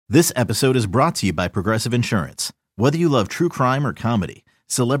This episode is brought to you by Progressive Insurance. Whether you love true crime or comedy,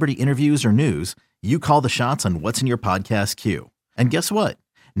 celebrity interviews or news, you call the shots on what's in your podcast queue. And guess what?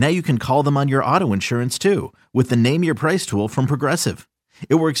 Now you can call them on your auto insurance too with the Name Your Price tool from Progressive.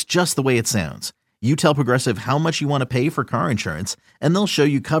 It works just the way it sounds. You tell Progressive how much you want to pay for car insurance, and they'll show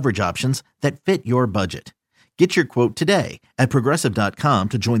you coverage options that fit your budget. Get your quote today at Progressive.com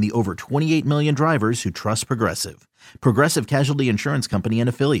to join the over 28 million drivers who trust Progressive. Progressive Casualty Insurance Company and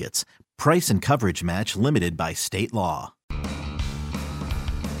Affiliates. Price and coverage match limited by state law.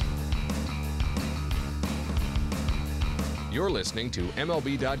 You're listening to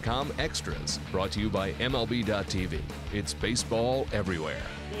MLB.com Extras, brought to you by MLB.tv. It's baseball everywhere.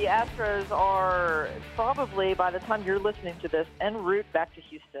 The Astros are probably, by the time you're listening to this, en route back to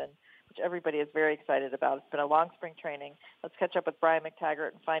Houston, which everybody is very excited about. It's been a long spring training. Let's catch up with Brian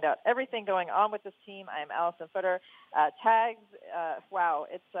McTaggart and find out everything going on with this team. I am Allison Footer. Tags, wow,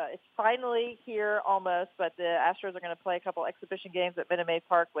 it's finally here almost, but the Astros are going to play a couple exhibition games at Minute Maid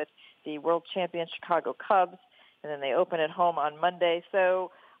Park with the world champion Chicago Cubs, and then they open at home on Monday.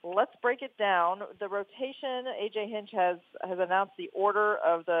 So let's break it down. The rotation, A.J. Hinch has announced the order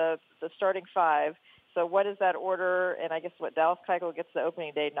of the starting five. So what is that order? And I guess Dallas Keuchel gets the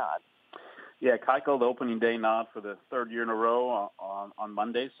opening day nod. Yeah, Keuchel, the opening day nod for the third year in a row on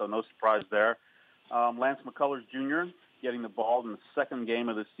Monday, so no surprise there. Lance McCullers Jr. getting the ball in the second game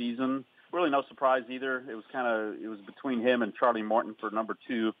of the season. Really no surprise either. It was between him and Charlie Morton for number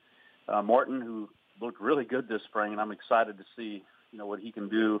two. Morton, who looked really good this spring, and I'm excited to see what he can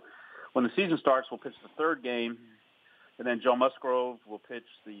do. When the season starts, we'll pitch the third game, and then Joe Musgrove will pitch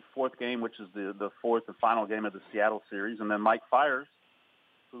the fourth game, which is the fourth and final game of the Seattle series, and then Mike Fiers,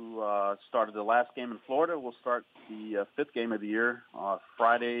 who started the last game in Florida, will start the fifth game of the year,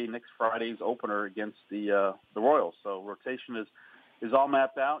 next Friday's opener against the Royals. So rotation is all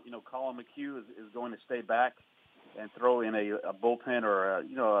mapped out. Colin McHugh is going to stay back and throw in a bullpen or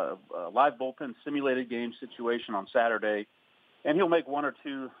a live bullpen simulated game situation on Saturday, and he'll make one or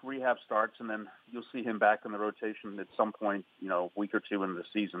two rehab starts, and then you'll see him back in the rotation at some point, a week or two into the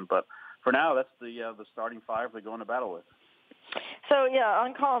season. But for now, that's the starting five they're going to battle with. So,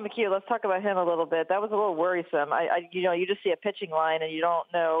 on Colin McHugh, let's talk about him a little bit. That was a little worrisome. You just see a pitching line and you don't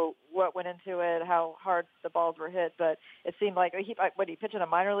know what went into it, how hard the balls were hit, but it seemed like he pitched in a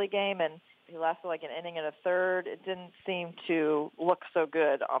minor league game and he lasted like an inning and a third. It didn't seem to look so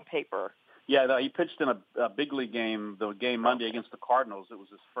good on paper. Yeah, he pitched in a big league game, the game Monday against the Cardinals. It was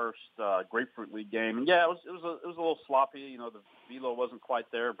his first Grapefruit League game. And, it was a little sloppy. The velo wasn't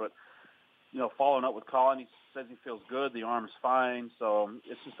quite there, but following up with Colin, he says he feels good. The arm's fine. So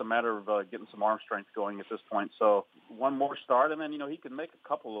it's just a matter of getting some arm strength going at this point. So one more start, and then, he can make a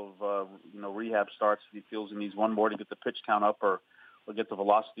couple of, rehab starts if he feels he needs one more to get the pitch count up or get the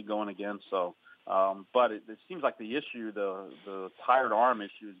velocity going again. So, but it seems like the issue, the tired arm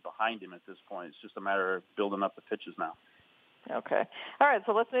issue is behind him at this point. It's just a matter of building up the pitches now. Okay. All right.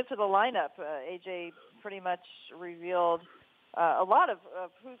 So let's move to the lineup. AJ pretty much revealed a lot of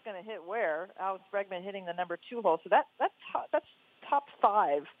who's going to hit where. Alex Bregman hitting the number 2 hole. So that's top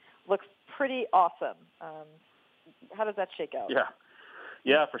 5 looks pretty awesome. How does that shake out?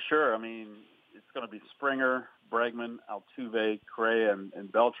 Yeah, for sure. I mean, it's going to be Springer, Bregman, Altuve, Correa,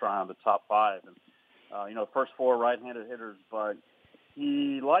 and Beltran, the top 5. And, first 4 right-handed hitters, but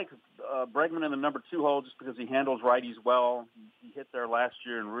he likes Bregman in the number 2 hole just because he handles righties well. He hit there last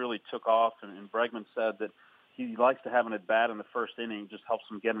year and really took off, and Bregman said that he likes to have an at-bat in the first inning. Just helps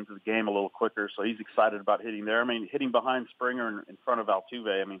him get into the game a little quicker, so he's excited about hitting there. I mean, hitting behind Springer and in front of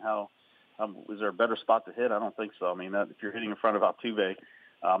Altuve, I mean, is there a better spot to hit? I don't think so. I mean, if you're hitting in front of Altuve,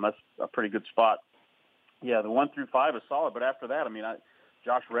 that's a pretty good spot. Yeah, the 1 through 5 is solid, but after that, I mean,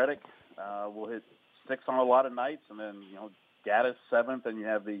 Josh Reddick will hit 6 on a lot of nights, and then, Gaddis 7th, and you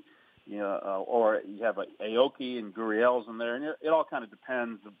have or you have Aoki and Gurriel's in there, and it all kind of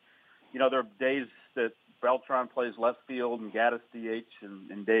depends. There are days that Beltran plays left field and Gaddis DH,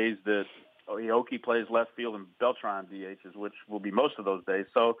 and days that Aoki plays left field and Beltran DHs, which will be most of those days.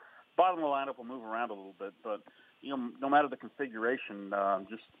 So bottom of the lineup will move around a little bit, but no matter the configuration,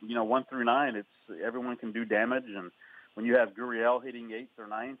 just 1 through 9, it's everyone can do damage. And when you have Gurriel hitting 8th or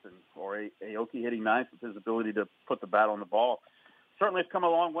 9th, or Aoki hitting 9th with his ability to put the bat on the ball, certainly it's come a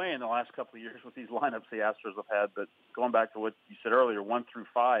long way in the last couple of years with these lineups the Astros have had. But going back to what you said earlier, 1 through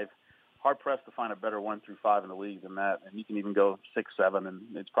 5. Hard-pressed to find a better 1 through 5 in the league than that. And you can even go 6, 7, and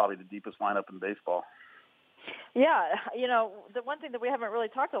it's probably the deepest lineup in baseball. Yeah, the one thing that we haven't really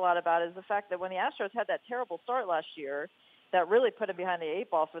talked a lot about is the fact that when the Astros had that terrible start last year, that really put them behind the 8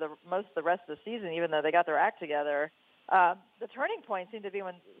 ball for most of the rest of the season, even though they got their act together. The turning point seemed to be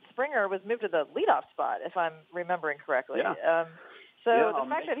when Springer was moved to the leadoff spot, if I'm remembering correctly. Yeah. The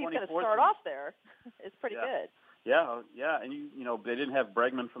fact that he's going to start off there is pretty good. Yeah, and you know they didn't have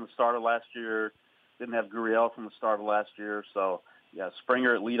Bregman from the start of last year, didn't have Gurriel from the start of last year, so yeah,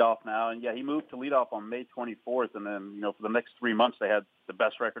 Springer at leadoff now, and yeah, he moved to leadoff on May 24th, and then you know for the next 3 months they had the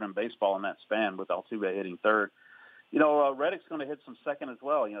best record in baseball in that span with Altuve hitting third. You know, Reddick's going to hit some second as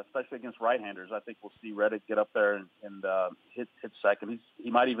well, you know, especially against right-handers. I think we'll see Reddick get up there and hit second.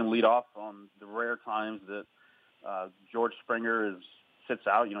 He might even lead off on the rare times that George Springer sits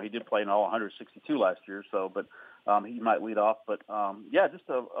out. You know, he did play in all 162 last year, but he might lead off. But, yeah, just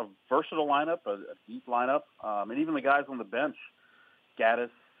a versatile lineup, a deep lineup. And even the guys on the bench, Gaddis,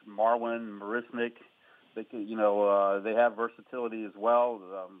 Marwin, Marisnick, they have versatility as well.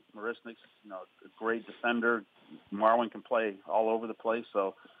 Marisnick's, you know, a great defender. Marwin can play all over the place.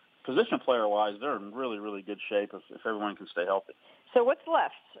 So position player-wise, they're in really, really good shape if everyone can stay healthy. So what's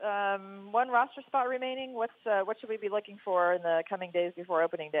left? One roster spot remaining. What should we be looking for in the coming days before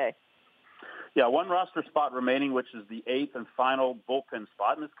opening day? Yeah, one roster spot remaining, which is the 8th and final bullpen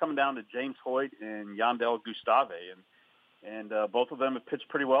spot, and it's coming down to James Hoyt and Yandel Gustave. And both of them have pitched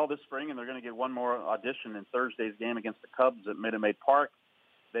pretty well this spring, and they're going to get one more audition in Thursday's game against the Cubs at Minute Maid Park.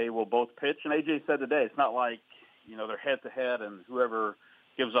 They will both pitch, and AJ said today it's not like, you know, they're head-to-head and whoever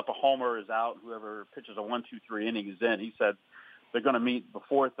gives up a homer is out, whoever pitches a 1-2-3 inning is in. He said they're going to meet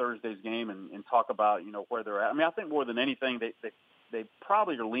before Thursday's game and talk about, you know, where they're at. I mean, I think more than anything, they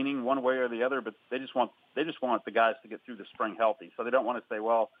probably are leaning one way or the other, but they just want the guys to get through the spring healthy. So they don't want to say,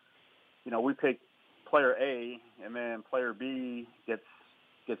 well, you know, we picked player A and then player B gets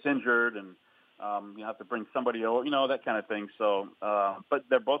injured and you have to bring somebody over, you know, that kind of thing. So, but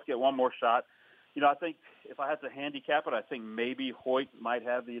they both get one more shot. You know, I think if I had to handicap it, I think maybe Hoyt might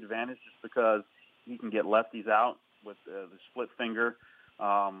have the advantage just because he can get lefties out with the split finger.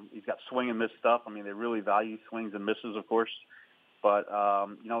 He's got swing and miss stuff. I mean, they really value swings and misses, of course. But,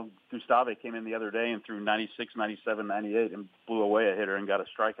 you know, Gustave came in the other day and threw 96, 97, 98 and blew away a hitter and got a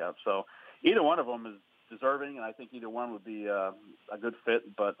strikeout. So either one of them is deserving, and I think either one would be a good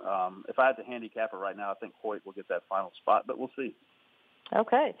fit. But if I had to handicap it right now, I think Hoyt will get that final spot, but we'll see.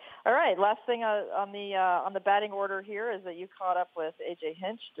 Okay. All right. Last thing on the batting order here is that you caught up with A.J.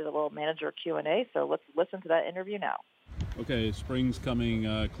 Hinch, did a little manager Q&A, so let's listen to that interview now. Okay, spring's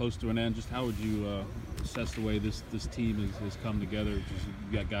coming close to an end. Just how would you assess the way this team has come together? Just,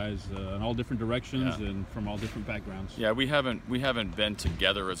 you've got guys in all different directions and from all different backgrounds. Yeah, we haven't been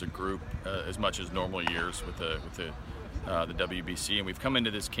together as a group as much as normal years with the WBC, and we've come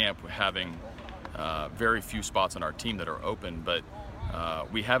into this camp having very few spots on our team that are open, but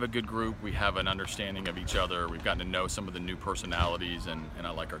we have a good group. We have an understanding of each other. We've gotten to know some of the new personalities, and I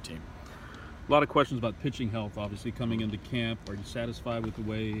like our team. A lot of questions about pitching health, obviously, coming into camp. Are you satisfied with the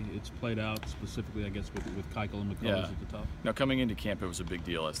way it's played out, specifically, I guess, with Keuchel and McCullers at the top? No, coming into camp, it was a big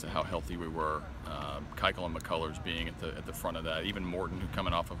deal as to how healthy we were. Keuchel and McCullers being at the front of that. Even Morton, who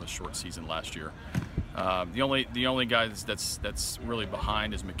coming off of a short season last year. The only guy that's really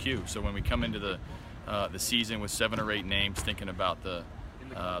behind is McHugh. So when we come into the season with 7 or 8 names, thinking about the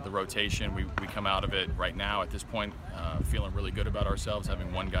rotation, we come out of it right now at this point feeling really good about ourselves,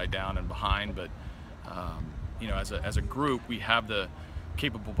 having one guy down and behind. But you know, as a group, we have the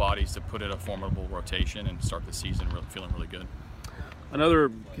capable bodies to put in a formidable rotation and start the season feeling really good.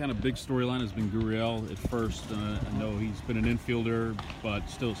 Another kind of big storyline has been Gurriel at first. I know he's been an infielder, but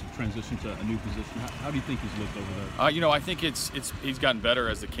still it's a transition to a new position. How do you think he's looked over there? You know, I think he's gotten better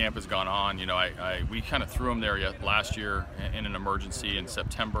as the camp has gone on. You know, we kind of threw him there last year in an emergency in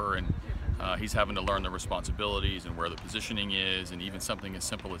September, and he's having to learn the responsibilities and where the positioning is, and even something as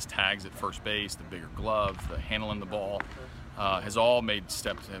simple as tags at first base, the bigger glove, the handling the ball. Has all made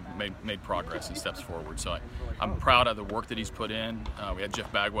progress and steps forward. So I'm proud of the work that he's put in. We had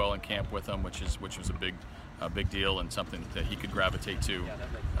Jeff Bagwell in camp with him, which was a big deal and something that he could gravitate to.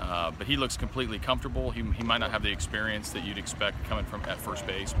 But he looks completely comfortable. He might not have the experience that you'd expect coming from at first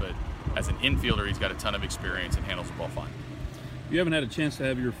base, but as an infielder, he's got a ton of experience and handles the ball fine. You haven't had a chance to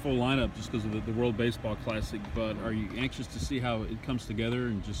have your full lineup just because of the World Baseball Classic, but are you anxious to see how it comes together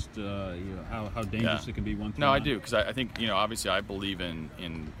and just you know, how dangerous it can be one through No, I do, because I think, you know, obviously I believe in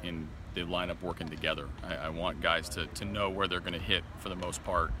the lineup working together. I want guys to know where they're going to hit for the most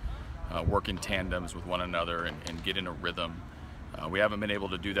part, work in tandems with one another and get in a rhythm. We haven't been able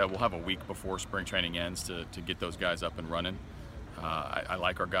to do that. We'll have a week before spring training ends to get those guys up and running. I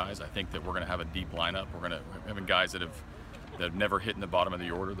like our guys. I think that we're going to have a deep lineup. We're having guys that have never hit in the bottom of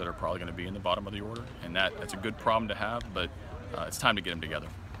the order that are probably going to be in the bottom of the order, and that's a good problem to have, but it's time to get them together.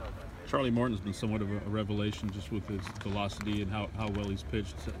 Charlie Morton's been somewhat of a revelation just with his velocity and how well he's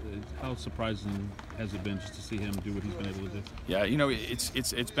pitched. How surprising has it been just to see him do what he's been able to do? Yeah,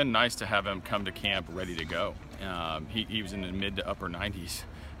 it's been nice to have him come to camp ready to go. He was in the mid to upper 90s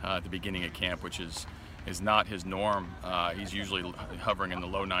at the beginning of camp, which is not his norm. He's usually hovering in the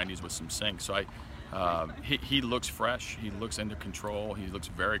low 90s with some sink. So he looks fresh. He looks under control. He looks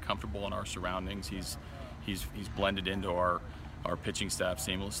very comfortable in our surroundings. He's blended into our pitching staff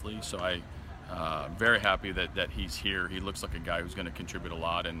seamlessly. So I'm very happy that he's here. He looks like a guy who's going to contribute a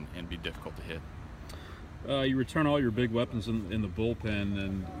lot and be difficult to hit. You return all your big weapons in the bullpen,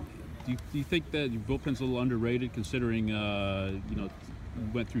 and do you think that your bullpen's a little underrated considering you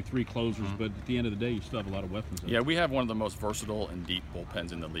went through 3 closers, but at the end of the day, you still have a lot of weapons. Yeah, we have one of the most versatile and deep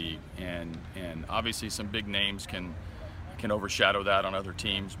bullpens in the league, and obviously some big names can overshadow that on other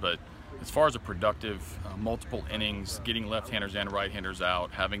teams, but as far as a productive, multiple innings, getting left-handers and right-handers out,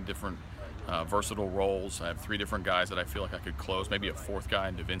 having different versatile roles. I have 3 different guys that I feel like I could close, maybe a 4th guy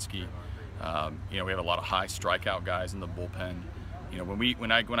in Davinsky. We have a lot of high strikeout guys in the bullpen.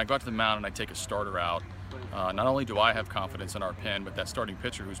 When I go out to the mound and I take a starter out, not only do I have confidence in our pen, but that starting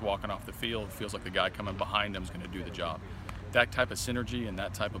pitcher who's walking off the field feels like the guy coming behind him is going to do the job. That type of synergy and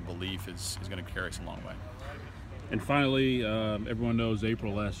that type of belief is going to carry us a long way. And finally, everyone knows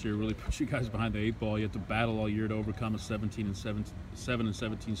April last year really put you guys behind the 8 ball. You had to battle all year to overcome a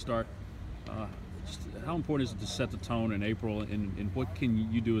 7-17 start. Just how important is it to set the tone in April, and what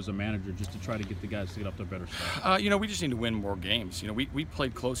can you do as a manager just to try to get the guys to get off to a better start? We just need to win more games. We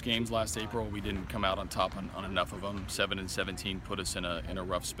played close games last April. We didn't come out on top on enough of them. 7-17 put us in a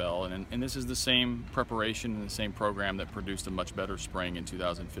rough spell, and this is the same preparation and the same program that produced a much better spring in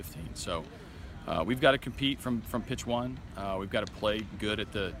 2015. So we've got to compete from pitch one. We've got to play good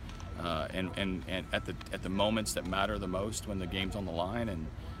at the at the moments that matter the most when the game's on the line, and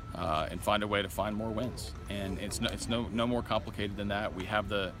find a way to find more wins. And it's no more complicated than that. We have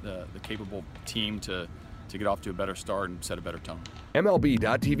the capable team to get off to a better start and set a better tone.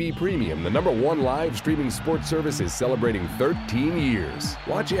 MLB.TV Premium, the #1 live streaming sports service, is celebrating 13 years.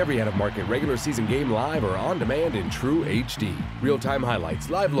 Watch every out-of-market regular season game live or on demand in true HD. Real-time highlights,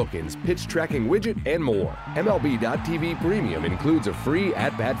 live look-ins, pitch tracking widget, and more. MLB.TV Premium includes a free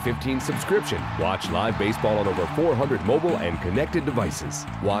At-Bat 15 subscription. Watch live baseball on over 400 mobile and connected devices.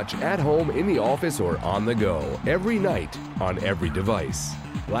 Watch at home, in the office, or on the go, every night, on every device.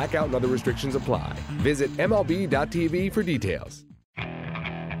 Blackout and other restrictions apply. Visit MLB.TV for details.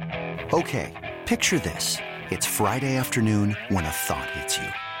 Okay, picture this. It's Friday afternoon when a thought hits you.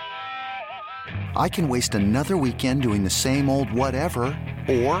 I can waste another weekend doing the same old whatever,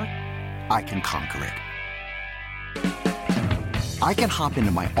 or I can conquer it. I can hop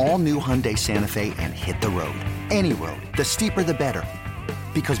into my all-new Hyundai Santa Fe and hit the road. Any road. The steeper, the better.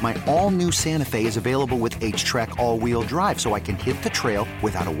 Because my all-new Santa Fe is available with H-Track all-wheel drive, so I can hit the trail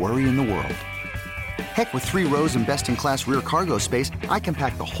without a worry in the world. Heck, with 3 rows and best-in-class rear cargo space, I can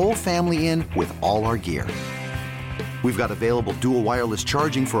pack the whole family in with all our gear. We've got available dual wireless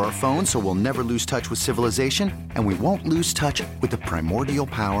charging for our phones, so we'll never lose touch with civilization, and we won't lose touch with the primordial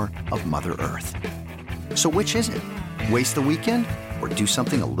power of Mother Earth. So which is it? Waste the weekend or do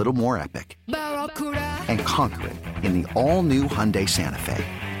something a little more epic? And conquer it in the all-new Hyundai Santa Fe.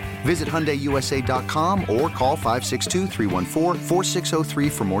 Visit HyundaiUSA.com or call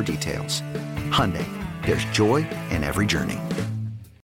 562-314-4603 for more details. Hyundai, there's joy in every journey.